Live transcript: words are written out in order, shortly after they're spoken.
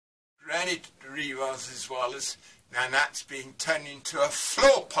it revals as well as now that's being turned into a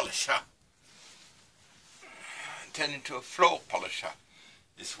floor polisher. Turned into a floor polisher.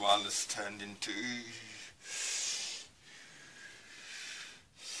 This wireless turned into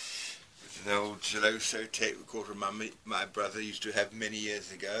with an old Geloso tape recorder my brother used to have many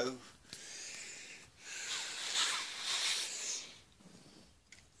years ago.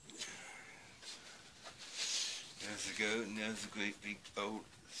 And there's a great big old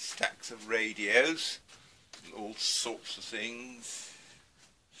stacks of radios, and all sorts of things.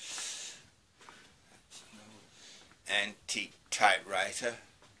 That's an old antique typewriter.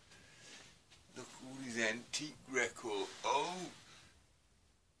 Look at all these antique records. Oh,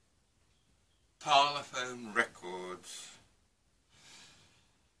 parlophone records.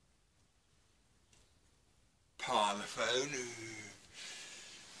 Parlophone.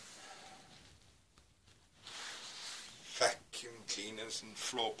 Vacuum cleaners and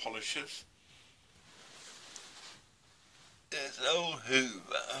floor polishers. There's Old Hoover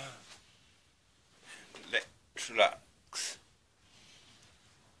and Electrolux.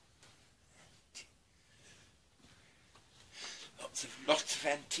 Lots of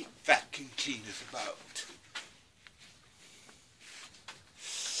antique vacuum cleaners about.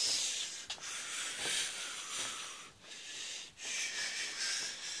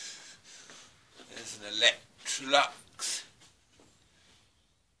 There's an Electrolux.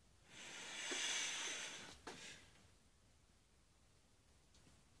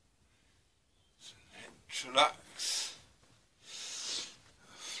 Electrolux.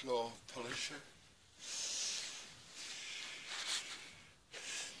 Floor polisher.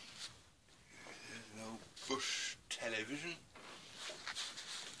 There's an old Bush television.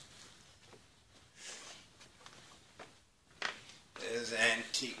 There's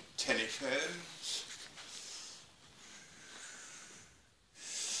antique telephones.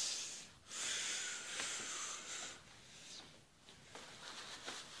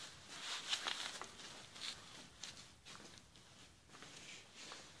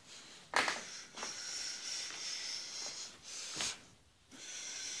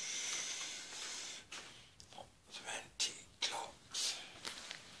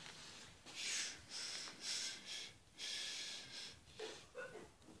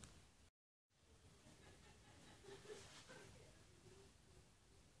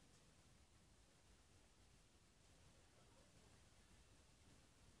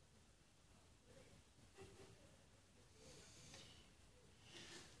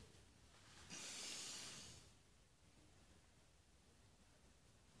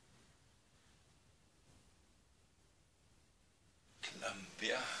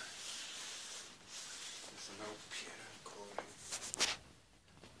 Columbia. There's an old piano called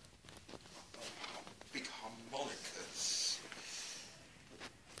big harmonicas.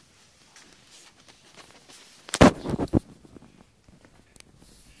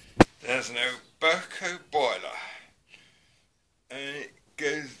 There's an old Burko boiler, and it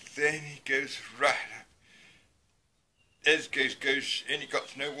goes, then it goes right up. As it goes, and it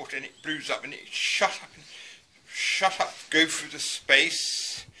got no water, and it blews up, and it shut up, go through the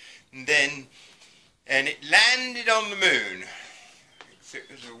space, and then, and it landed on the moon. It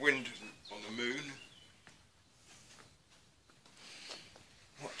was a wind on the moon.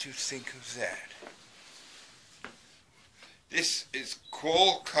 What do you think of that? This is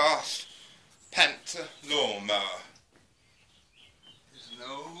Qualcast Panther lawnmower. It's an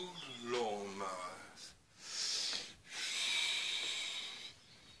old lawnmower.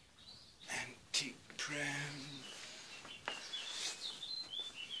 Antique pram.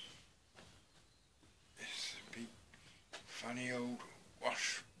 It's a big funny old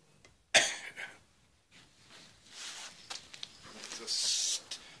wash.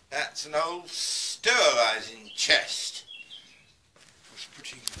 That's an old sterilising chest. I was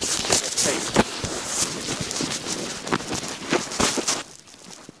putting tape.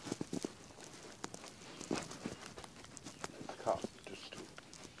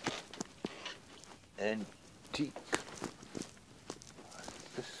 Antique.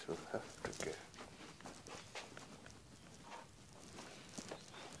 This will have to go.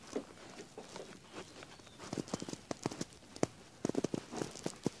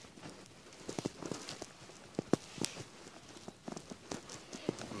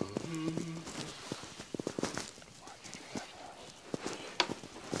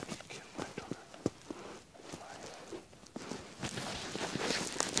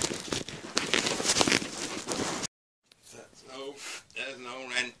 There's an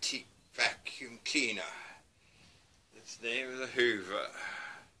old antique vacuum cleaner. It's there with a Hoover.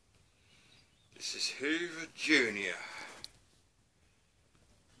 This is Hoover Junior.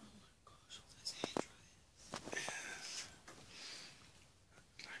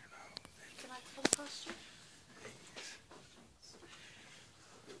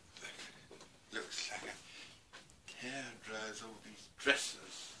 dressers.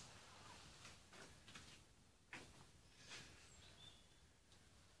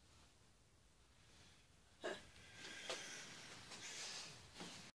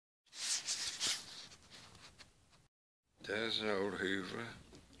 There's an old Hoover.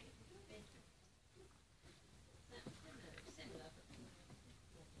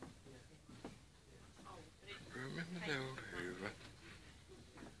 Remember the old Hoover?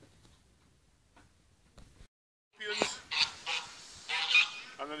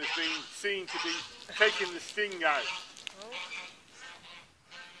 And then it's been seen to be taking the sting out.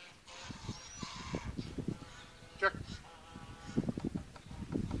 Check.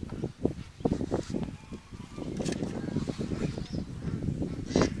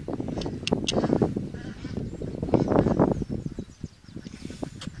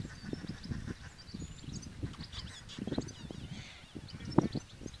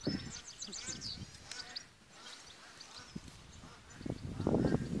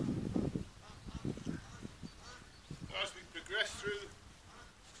 As we progress through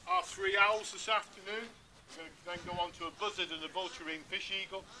our 3 owls this afternoon, we're going to then go on to a buzzard and a vulturine fish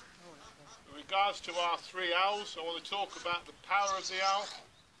eagle. In regards to our 3 owls, I want to talk about the power of the owl.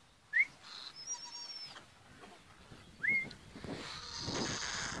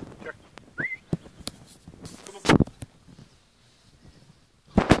 Check. Come on.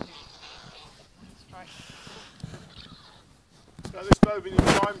 So at this moment in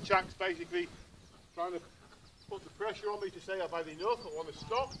time, Jack's basically trying to put the pressure on me to say I've had enough, I want to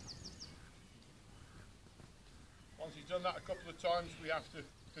stop. Once he's done that a couple of times, we have to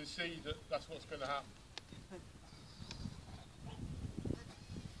concede that that's what's going to happen.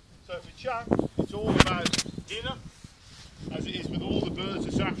 So for Jack, it's all about dinner, as it is with all the birds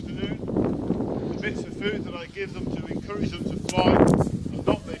this afternoon. The bits of food that I give them to encourage them to fly are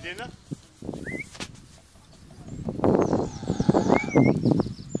not their dinner.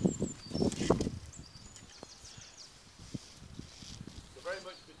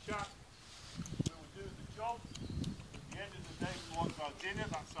 Dinner,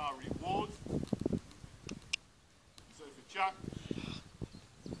 that's our reward. So for Jack,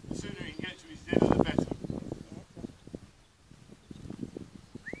 the sooner he can get to his dinner, the better.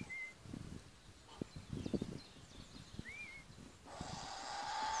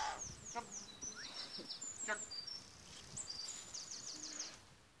 Come. Jack.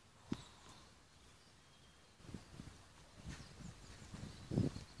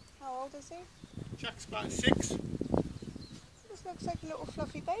 How old is he? Jack's about 6. Looks like a little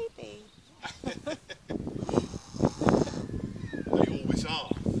fluffy baby. They always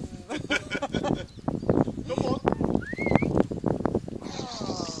are. Come on. Oh.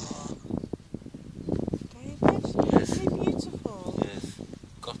 David, Yes. isn't he beautiful? Yes,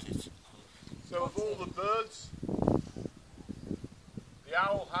 got it. So of all the birds, the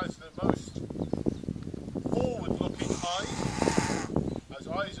owl has the most forward-looking eyes. Has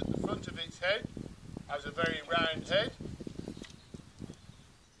eyes at the front of its head, has a very round head.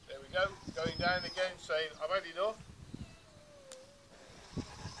 Going down again, saying, I've had enough.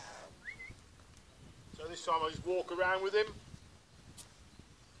 So this time I just walk around with him.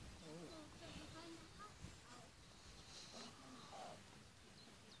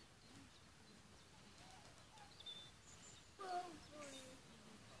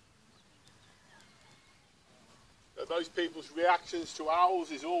 So most people's reactions to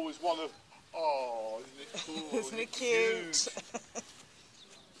owls is always one of, oh, isn't it cool? Isn't it cute?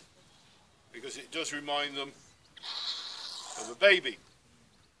 Because it does remind them of a baby.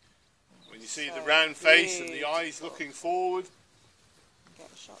 When you see the round face and the eyes looking forward,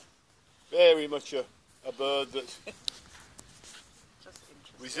 Get a shot. very much a bird that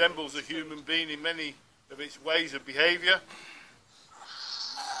resembles a human being in many of its ways of behaviour.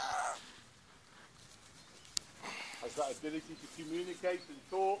 Has that ability to communicate and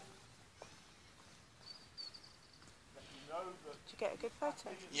talk. Let you know that. Did you get a good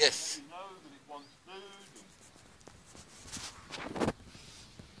photo? Yes. Let you know that it wants food.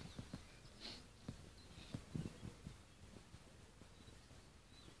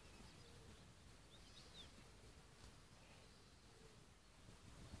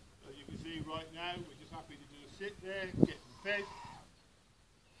 As you can see right now, we're just happy to just sit there, get them fed.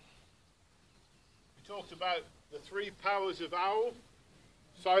 We talked about the 3 powers of owl: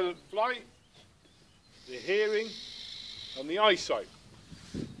 silent flight, the hearing, and the eyesight.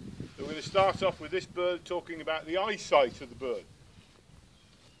 So we're going to start off with this bird talking about the eyesight of the bird.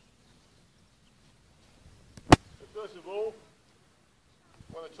 So first of all,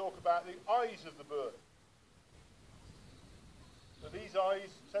 I want to talk about the eyes of the bird. So these baby's eyes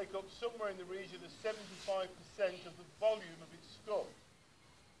take up somewhere in the region of 75% of the volume of its skull.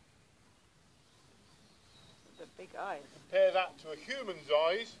 The big eyes. Compare that to a human's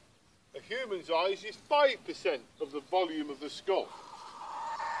eyes. A human's eyes is 5% of the volume of the skull.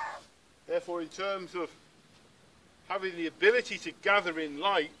 Therefore, in terms of having the ability to gather in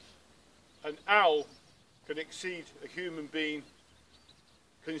light, an owl can exceed a human being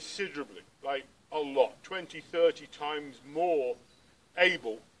considerably, like a lot, 20, 30 times more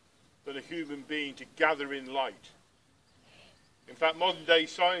able than a human being to gather in light. In fact, modern day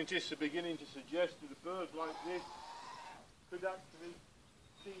scientists are beginning to suggest that a bird like this could actually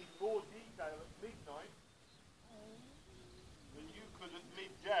see more detail at midnight than you could at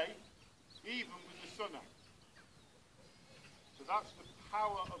midday, even with the sun out. So that's the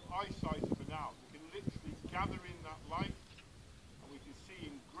power of eyesight of an owl. We can literally gather in that light, and we can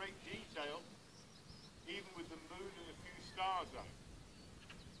see in great detail, even with the moon and a few stars out.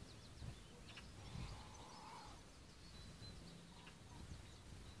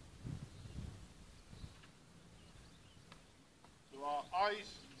 So our eyes,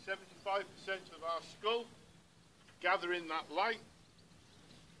 75% of our skull, gather in that light,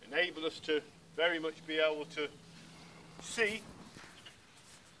 enable us to very much be able to see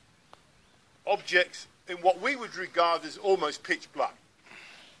objects in what we would regard as almost pitch black.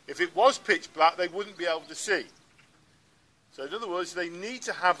 If it was pitch black, they wouldn't be able to see. So in other words, they need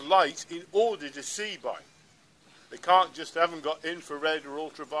to have light in order to see by. They can't just haven't got infrared or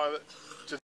ultraviolet